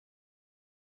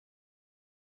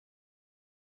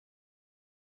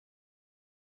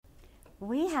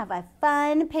We have a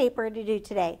fun paper to do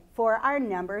today for our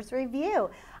numbers review.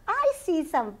 I see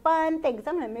some fun things.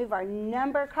 I'm going to move our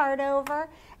number card over,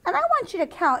 and I want you to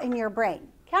count in your brain.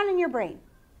 Count in your brain.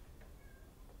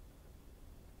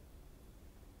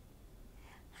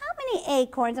 How many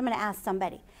acorns, I'm going to ask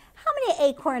somebody, how many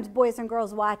acorns, boys and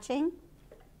girls watching?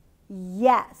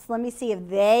 Yes, let me see if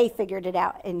they figured it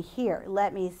out in here.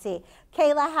 Let me see.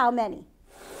 Kayla, how many?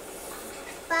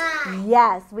 5.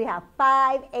 Yes, we have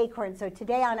 5 acorns. So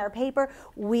today on our paper,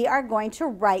 we are going to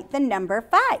write the number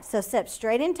 5. So sit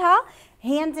straight and tall,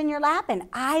 hands in your lap, and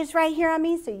eyes right here on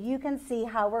me so you can see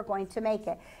how we're going to make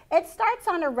it. It starts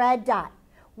on a red dot.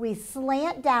 We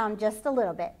slant down just a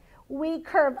little bit. We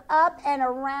curve up and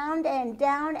around and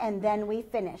down, and then we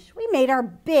finish. We made our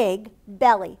big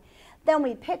belly. Then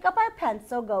we pick up our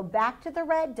pencil, go back to the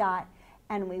red dot,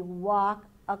 and we walk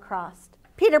across.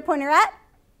 Peter Pointerette,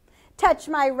 touch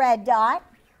my red dot.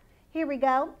 Here we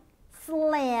go.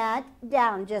 Slant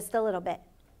down just a little bit.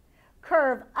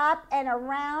 Curve up and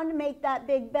around, make that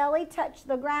big belly, touch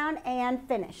the ground, and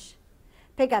finish.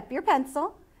 Pick up your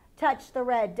pencil, touch the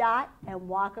red dot, and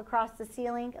walk across the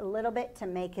ceiling a little bit to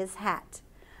make his hat.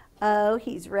 Oh,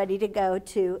 he's ready to go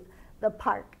to the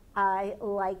park. I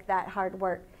like that hard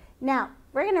work. Now,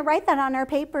 we're going to write that on our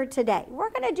paper today. We're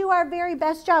going to do our very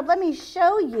best job. Let me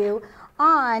show you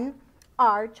on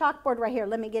our chalkboard right here.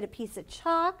 Let me get a piece of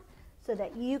chalk so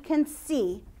that you can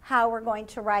see how we're going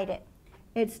to write it.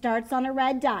 It starts on a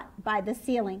red dot by the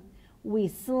ceiling. We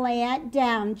slant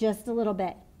down just a little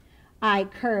bit. I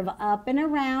curve up and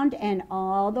around and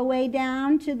all the way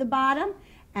down to the bottom,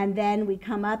 and then we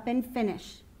come up and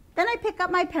finish. Then I pick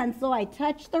up my pencil, I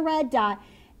touch the red dot,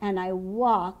 and I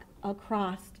walk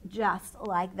across just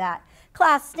like that.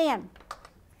 Class, stand.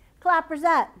 Clappers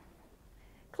up.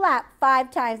 Clap 5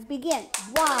 times. Begin.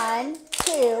 1,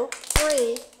 2,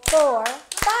 3, 4,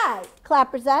 5.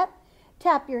 Clappers up.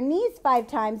 Tap your knees 5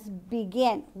 times.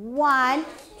 Begin. 1,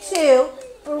 2,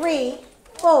 3,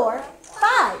 4,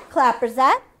 5. Clappers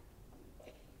up.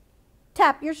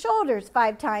 Tap your shoulders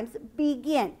 5 times.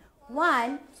 Begin.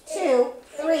 1, 2,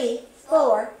 3,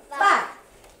 4, 5.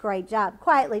 Great job.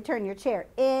 Quietly turn your chair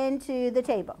into the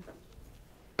table.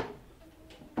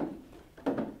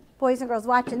 Boys and girls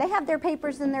watching, they have their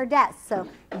papers in their desks. So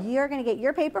you're going to get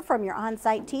your paper from your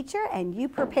on-site teacher, and you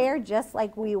prepare just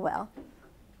like we will.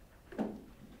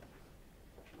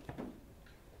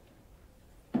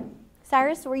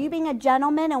 Cyrus, were you being a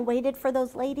gentleman and waited for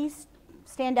those ladies?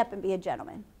 Stand up and be a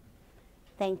gentleman.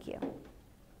 Thank you.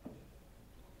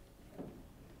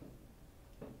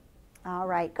 All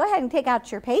right, go ahead and take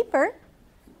out your paper.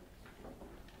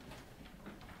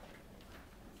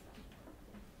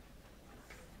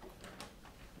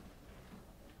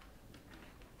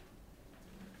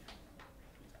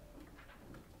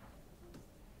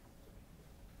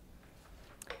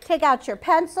 Take out your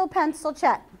pencil, pencil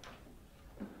check.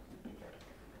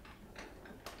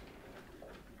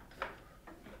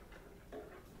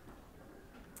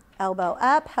 Elbow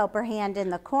up, helper hand in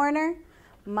the corner.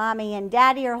 Mommy and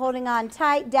Daddy are holding on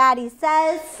tight. Daddy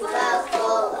says,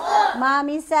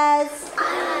 Mommy says,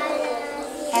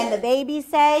 and the baby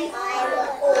say,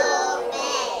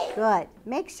 good.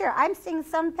 Make sure. I'm seeing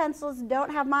some pencils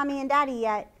don't have Mommy and Daddy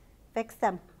yet. Fix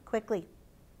them quickly.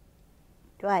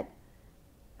 Good.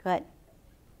 Good.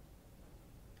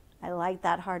 I like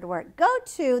that hard work. Go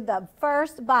to the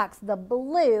first box, the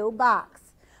blue box.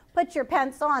 Put your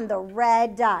pencil on the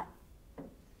red dot.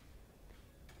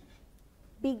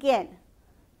 Begin.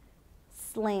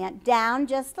 Slant down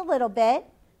just a little bit.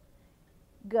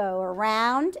 Go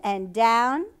around and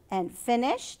down and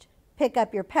finished. Pick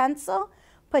up your pencil.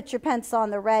 Put your pencil on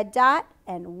the red dot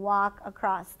and walk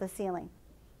across the ceiling.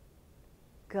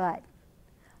 Good.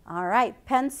 All right,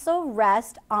 pencil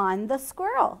rest on the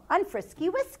squirrel, on Frisky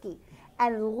Whiskey.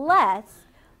 And let's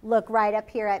look right up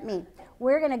here at me.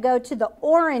 We're going to go to the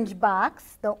orange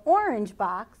box,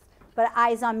 but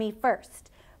eyes on me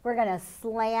first. We're going to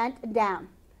slant down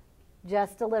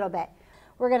just a little bit.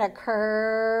 We're going to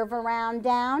curve around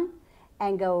down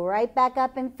and go right back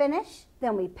up and finish.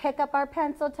 Then we pick up our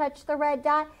pencil, touch the red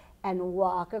dot, and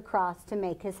walk across to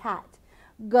make his hat.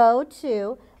 Go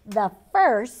to the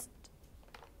first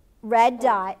red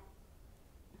dot.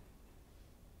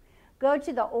 Go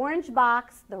to the orange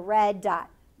box, the red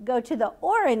dot. Go to the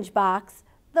orange box,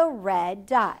 the red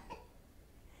dot.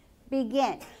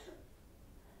 Begin.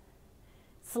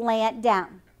 Slant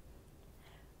down.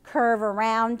 Curve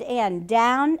around and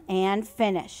down and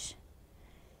finish.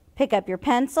 Pick up your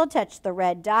pencil, touch the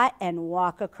red dot, and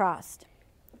walk across.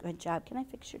 Good job. Can I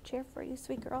fix your chair for you,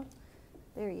 sweet girl?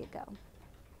 There you go.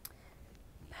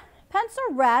 Pencil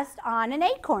rest on an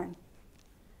acorn.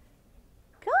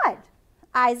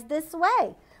 Eyes this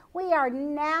way. We are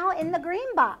now in the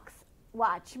green box.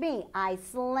 Watch me. I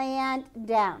slant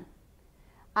down.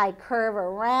 I curve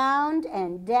around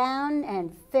and down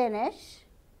and finish.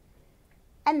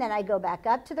 And then I go back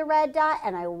up to the red dot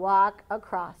and I walk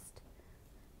across.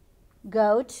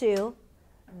 Go to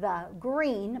the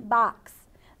green box.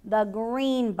 The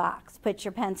green box. Put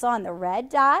your pencil on the red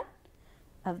dot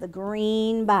of the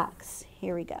green box.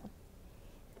 Here we go.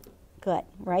 Good.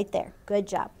 Right there. Good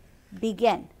job.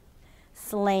 Begin.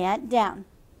 Slant down.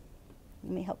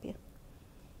 Let me help you.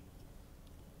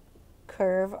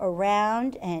 Curve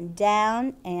around and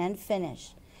down and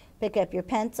finish. Pick up your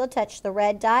pencil, touch the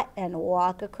red dot, and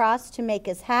walk across to make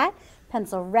his hat.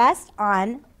 Pencil rest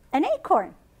on an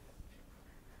acorn.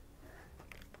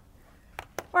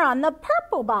 We're on the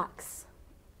purple box.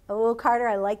 Oh, Carter,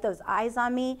 I like those eyes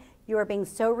on me. You are being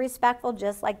so respectful,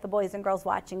 just like the boys and girls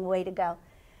watching. Way to go.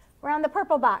 We're on the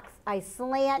purple box. I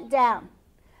slant down.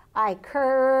 I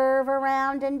curve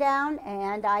around and down,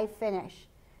 and I finish.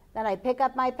 Then I pick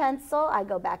up my pencil, I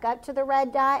go back up to the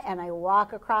red dot, and I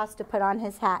walk across to put on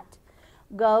his hat.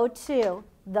 Go to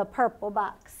the purple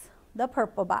box. The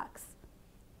purple box.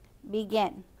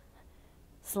 Begin.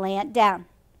 Slant down.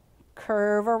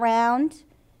 Curve around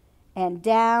and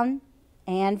down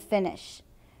and finish.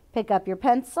 Pick up your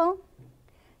pencil,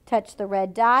 touch the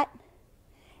red dot,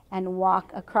 and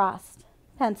walk across.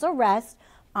 Pencil rest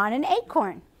on an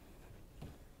acorn.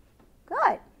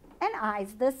 Good. And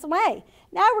eyes this way.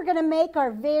 Now we're going to make our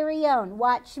very own.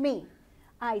 Watch me.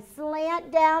 I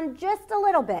slant down just a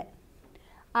little bit.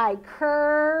 I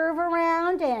curve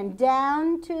around and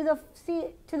down to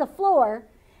the floor,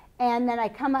 and then I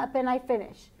come up and I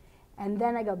finish. And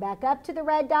then I go back up to the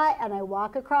red dot and I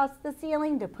walk across the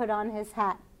ceiling to put on his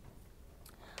hat.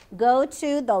 Go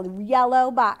to the yellow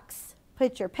box.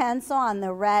 Put your pencil on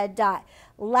the red dot.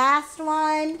 Last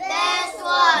one. Best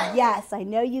one. Yes, I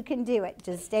know you can do it.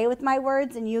 Just stay with my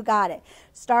words and you got it.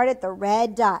 Start at the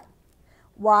red dot.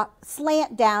 Walk,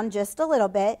 slant down just a little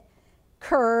bit.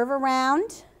 Curve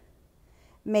around.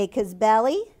 Make his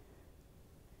belly.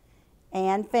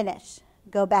 And finish.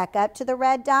 Go back up to the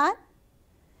red dot.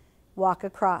 Walk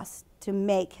across to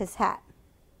make his hat.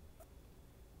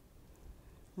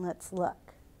 Let's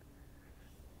look.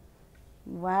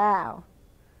 Wow.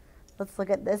 Let's look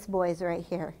at this boy's right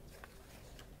here.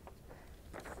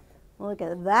 Look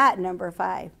at that, number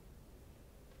 5.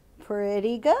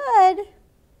 Pretty good.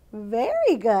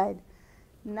 Very good.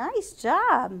 Nice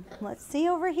job. Let's see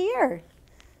over here.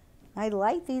 I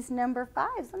like these number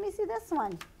 5s. Let me see this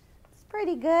one. It's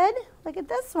pretty good. Look at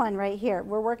this one right here.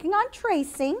 We're working on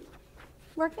tracing.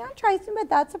 But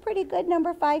that's a pretty good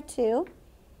number 5 too.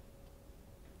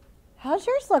 How's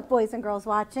yours look, boys and girls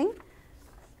watching?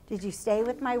 Did you stay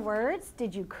with my words?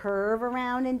 Did you curve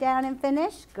around and down and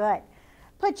finish? Good.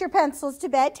 Put your pencils to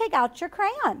bed. Take out your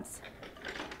crayons.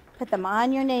 Put them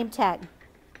on your name tag.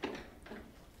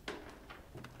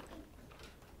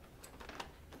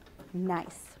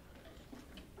 Nice.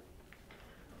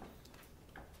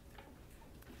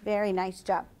 Very nice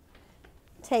job.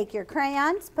 Take your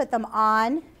crayons, put them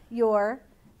on your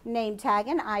name tag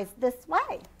and eyes this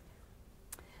way.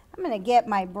 I'm going to get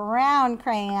my brown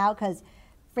crayon out because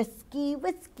Frisky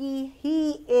Whiskey,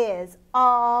 he is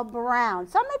all brown.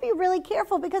 So I'm going to be really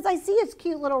careful because I see his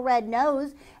cute little red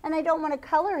nose and I don't want to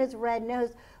color his red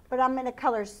nose, but I'm going to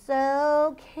color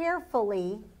so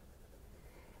carefully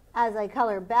as I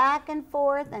color back and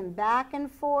forth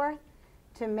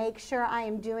to make sure I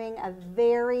am doing a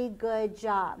very good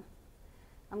job.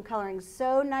 I'm coloring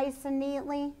so nice and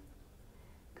neatly,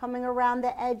 coming around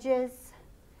the edges.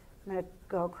 I'm going to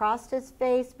go across his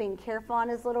face, being careful on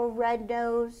his little red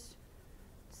nose.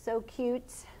 So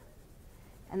cute.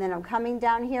 And then I'm coming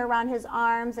down here around his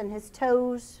arms and his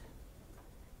toes.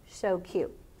 So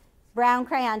cute. Brown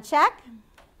crayon check.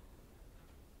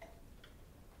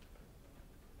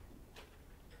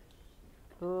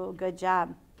 Ooh, good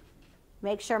job.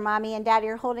 Make sure Mommy and Daddy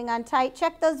are holding on tight.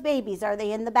 Check those babies. Are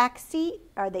they in the back seat?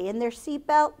 Are they in their seat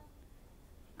belt?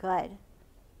 Good.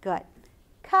 Good.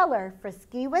 Color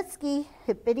Frisky Whiskey.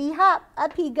 Hippity hop.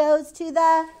 Up he goes to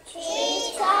the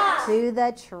treetop. To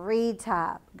the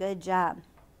treetop. Good job.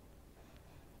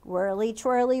 Whirly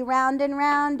twirly round and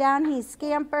round. Down he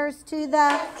scampers to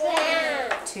the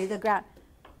ground. To the ground.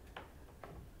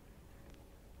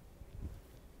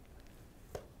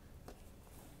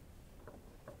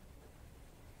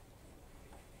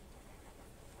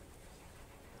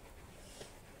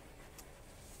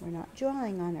 We're not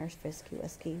drawing on our Frisky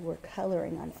Whiskey, we're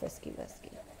coloring on Frisky Whiskey.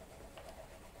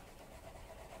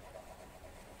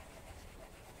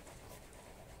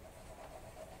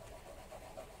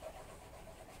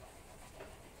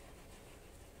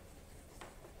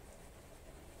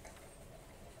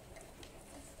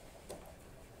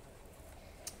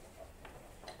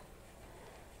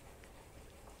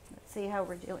 see how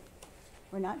we're doing.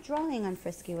 We're not drawing on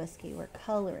Frisky Whisky. We're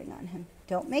coloring on him.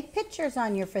 Don't make pictures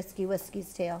on your Frisky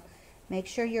Whisky's tail. Make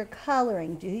sure you're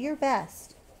coloring. Do your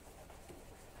best.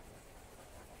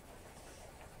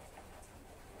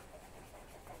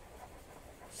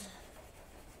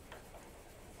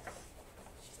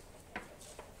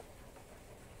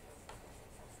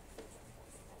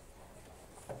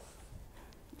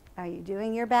 Are you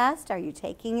doing your best? Are you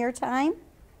taking your time?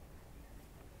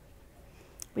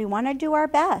 We want to do our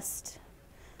best.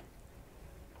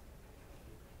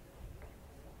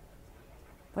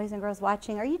 Boys and girls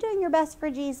watching, are you doing your best for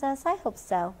Jesus? I hope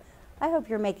so. I hope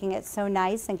you're making it so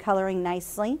nice and coloring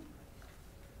nicely.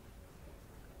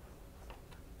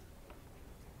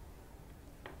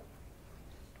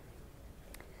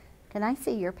 Can I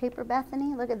see your paper,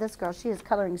 Bethany? Look at this girl. She is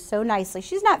coloring so nicely.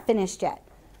 She's not finished yet,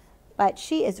 but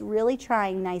she is really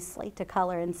trying nicely to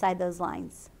color inside those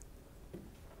lines.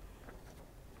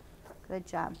 Good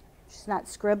job. She's not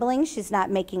scribbling. She's not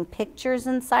making pictures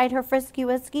inside her Frisky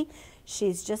Whisky.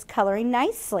 She's just coloring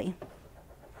nicely.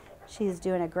 She's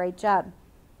doing a great job.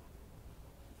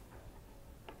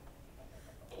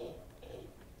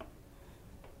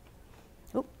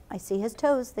 Oop, I see his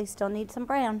toes. They still need some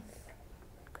brown.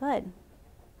 Good.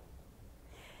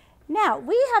 Now,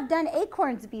 we have done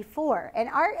acorns before, and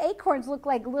our acorns look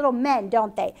like little men,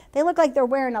 don't they? They look like they're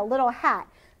wearing a little hat.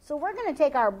 So we're going to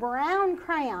take our brown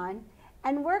crayon,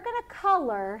 and we're going to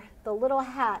color the little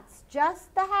hats,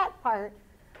 just the hat part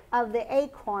of the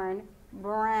acorn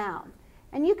brown.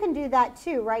 And you can do that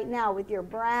too right now with your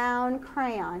brown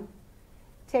crayon.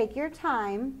 Take your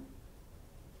time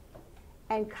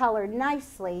and color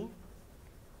nicely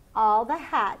all the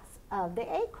hats of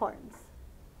the acorns.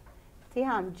 See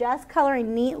how I'm just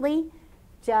coloring neatly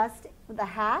just the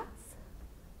hats?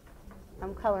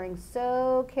 I'm coloring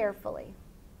so carefully.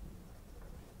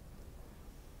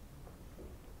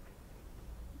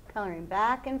 Coloring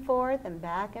back and forth,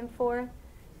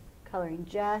 coloring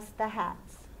just the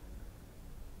hats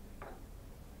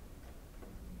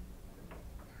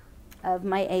of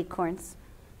my acorns.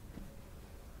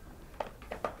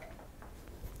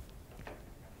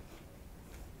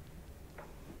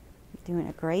 Doing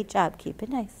a great job. Keep it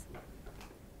nice.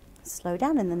 Slow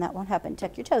down and then that won't happen.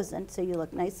 Tuck your toes in so you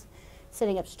look nice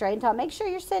sitting up straight and tall. Make sure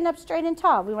you're sitting up straight and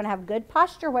tall. We want to have good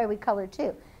posture while we color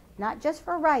too. Not just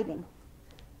for writing,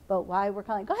 but while we're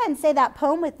coloring. Go ahead and say that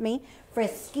poem with me.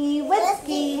 Frisky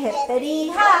Whisky, hippity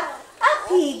hop, up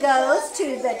he goes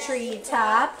to the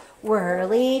treetop.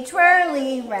 Whirly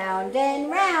twirly, round and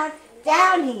round,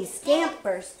 down he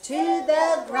scampers to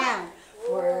the ground.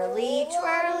 Whirly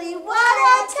twirly, what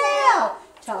a tail!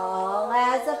 Tall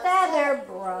as a feather,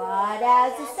 broad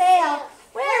as a sail.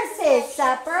 Where's his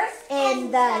supper?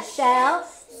 In the shell.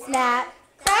 Snap,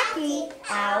 cracky,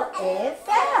 out it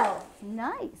fell.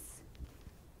 Nice.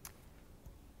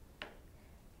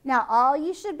 Now all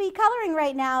you should be coloring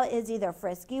right now is either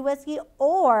Frisky Whisky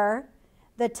or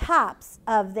the tops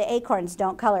of the acorns.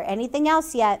 Don't color anything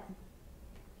else yet.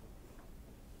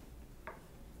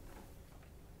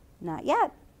 Not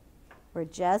yet. We're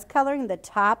just coloring the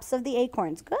tops of the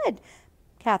acorns. Good.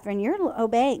 Catherine, you're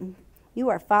obeying. You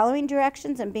are following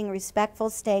directions and being respectful,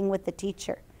 staying with the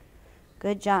teacher.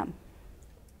 Good job.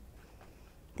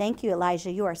 Thank you,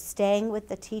 Elijah. You are staying with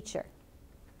the teacher.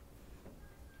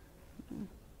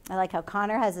 I like how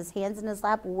Connor has his hands in his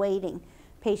lap waiting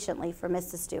patiently for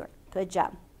Mrs. Stewart. Good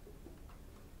job.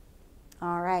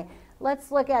 All right.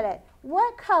 Let's look at it.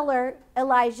 What color,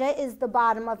 Elijah, is the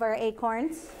bottom of our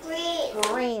acorns? Green.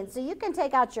 Green. So you can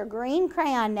take out your green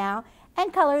crayon now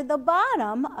and color the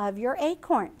bottom of your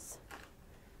acorns.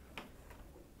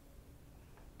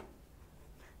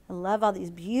 I love all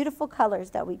these beautiful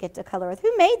colors that we get to color with.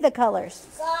 Who made the colors?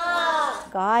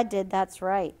 God. God did, that's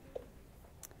right.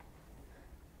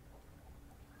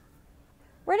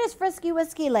 Where does Frisky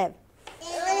Whisky live? In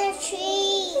a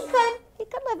tree. He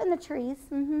could live in the trees.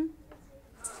 Mm-hmm.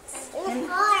 In a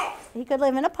park. He could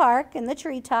live in a park, in the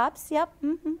treetops. Yep.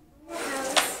 Mm-hmm.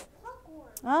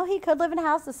 Oh, he could live in a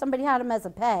house if somebody had him as a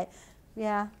pet.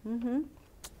 Yeah. Mm-hmm.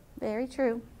 Very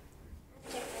true.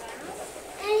 And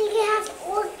he has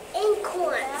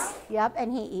acorns. Yep,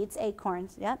 and he eats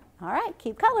acorns. Yep. All right,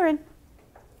 keep coloring.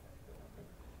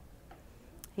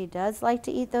 He does like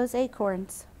to eat those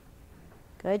acorns.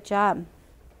 Good job.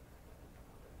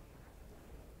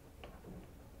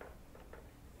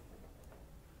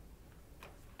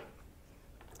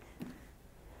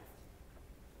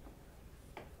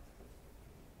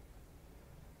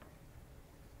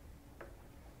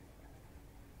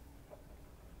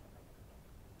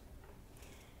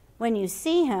 When you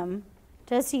see him,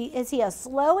 is he a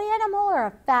slow animal or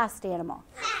a fast animal?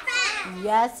 Fast.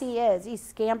 Yes, he is. He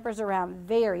scampers around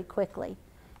very quickly.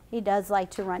 He does like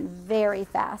to run very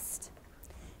fast.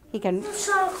 He can.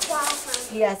 Sharp claws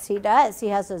on him. Yes, he does. He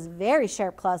has those very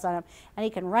sharp claws on him. And he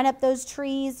can run up those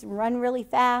trees, run really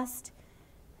fast.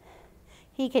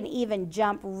 He can even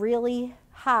jump really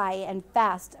high and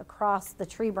fast across the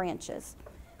tree branches.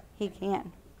 He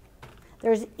can.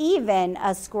 There's even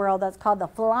a squirrel that's called the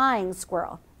flying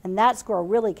squirrel. And that squirrel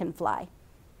really can fly.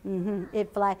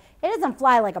 It doesn't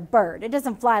fly like a bird. It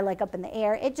doesn't fly like up in the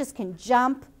air. It just can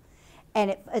jump,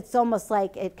 and it's almost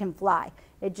like it can fly.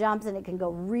 It jumps and it can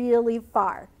go really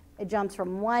far. It jumps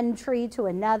from one tree to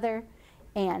another,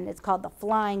 and it's called the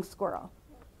flying squirrel.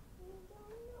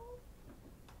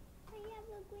 I have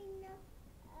a green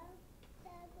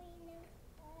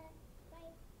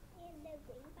right in the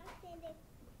green box, and it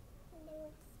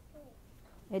looks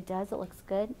good. It does. It looks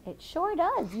good. It sure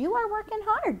does. You are working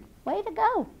hard. Way to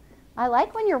go. I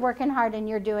like when you're working hard and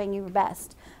you're doing your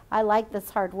best. I like this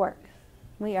hard work.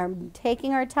 We are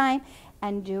taking our time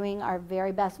and doing our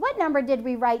very best. What number did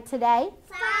we write today?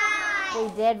 5.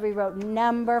 We did. We wrote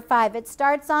number 5. It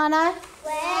starts on a?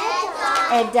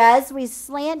 Red. It does. We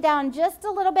slant down just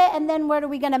a little bit, and then what are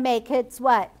we going to make? It's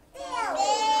what? Big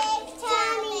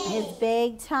tummy. His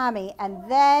big tummy. And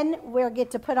then we'll get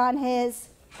to put on his?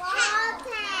 Ball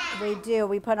cap. We do.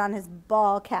 We put on his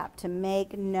ball cap to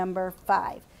make number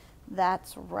 5.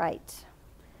 That's right.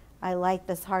 I like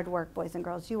this hard work, boys and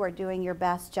girls. You are doing your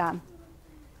best job.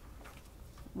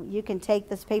 You can take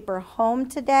this paper home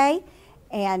today,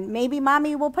 and maybe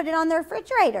Mommy will put it on the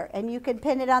refrigerator, and you can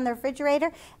pin it on the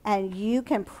refrigerator, and you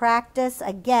can practice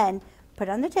again. Put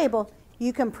it on the table.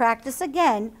 You can practice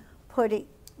again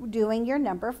doing your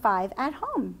number 5 at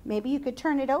home. Maybe you could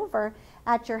turn it over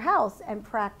at your house and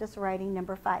practice writing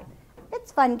number 5.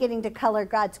 It's fun getting to color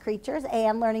God's creatures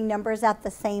and learning numbers at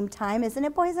the same time, isn't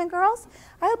it, boys and girls?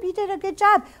 I hope you did a good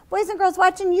job. Boys and girls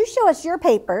watching, you show us your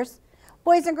papers.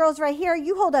 Boys and girls right here,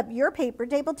 you hold up your paper.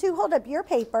 Table 2, hold up your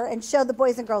paper and show the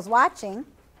boys and girls watching.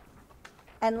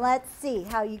 And let's see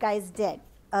how you guys did.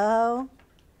 Oh,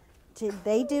 did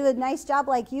they do a nice job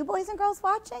like you, boys and girls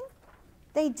watching?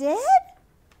 They did?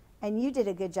 And you did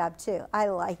a good job too. I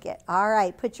like it. All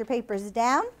right, put your papers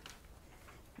down.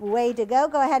 Way to go.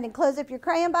 Go ahead and close up your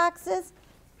crayon boxes.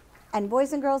 And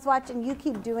boys and girls watching, you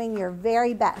keep doing your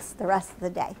very best the rest of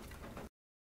the day.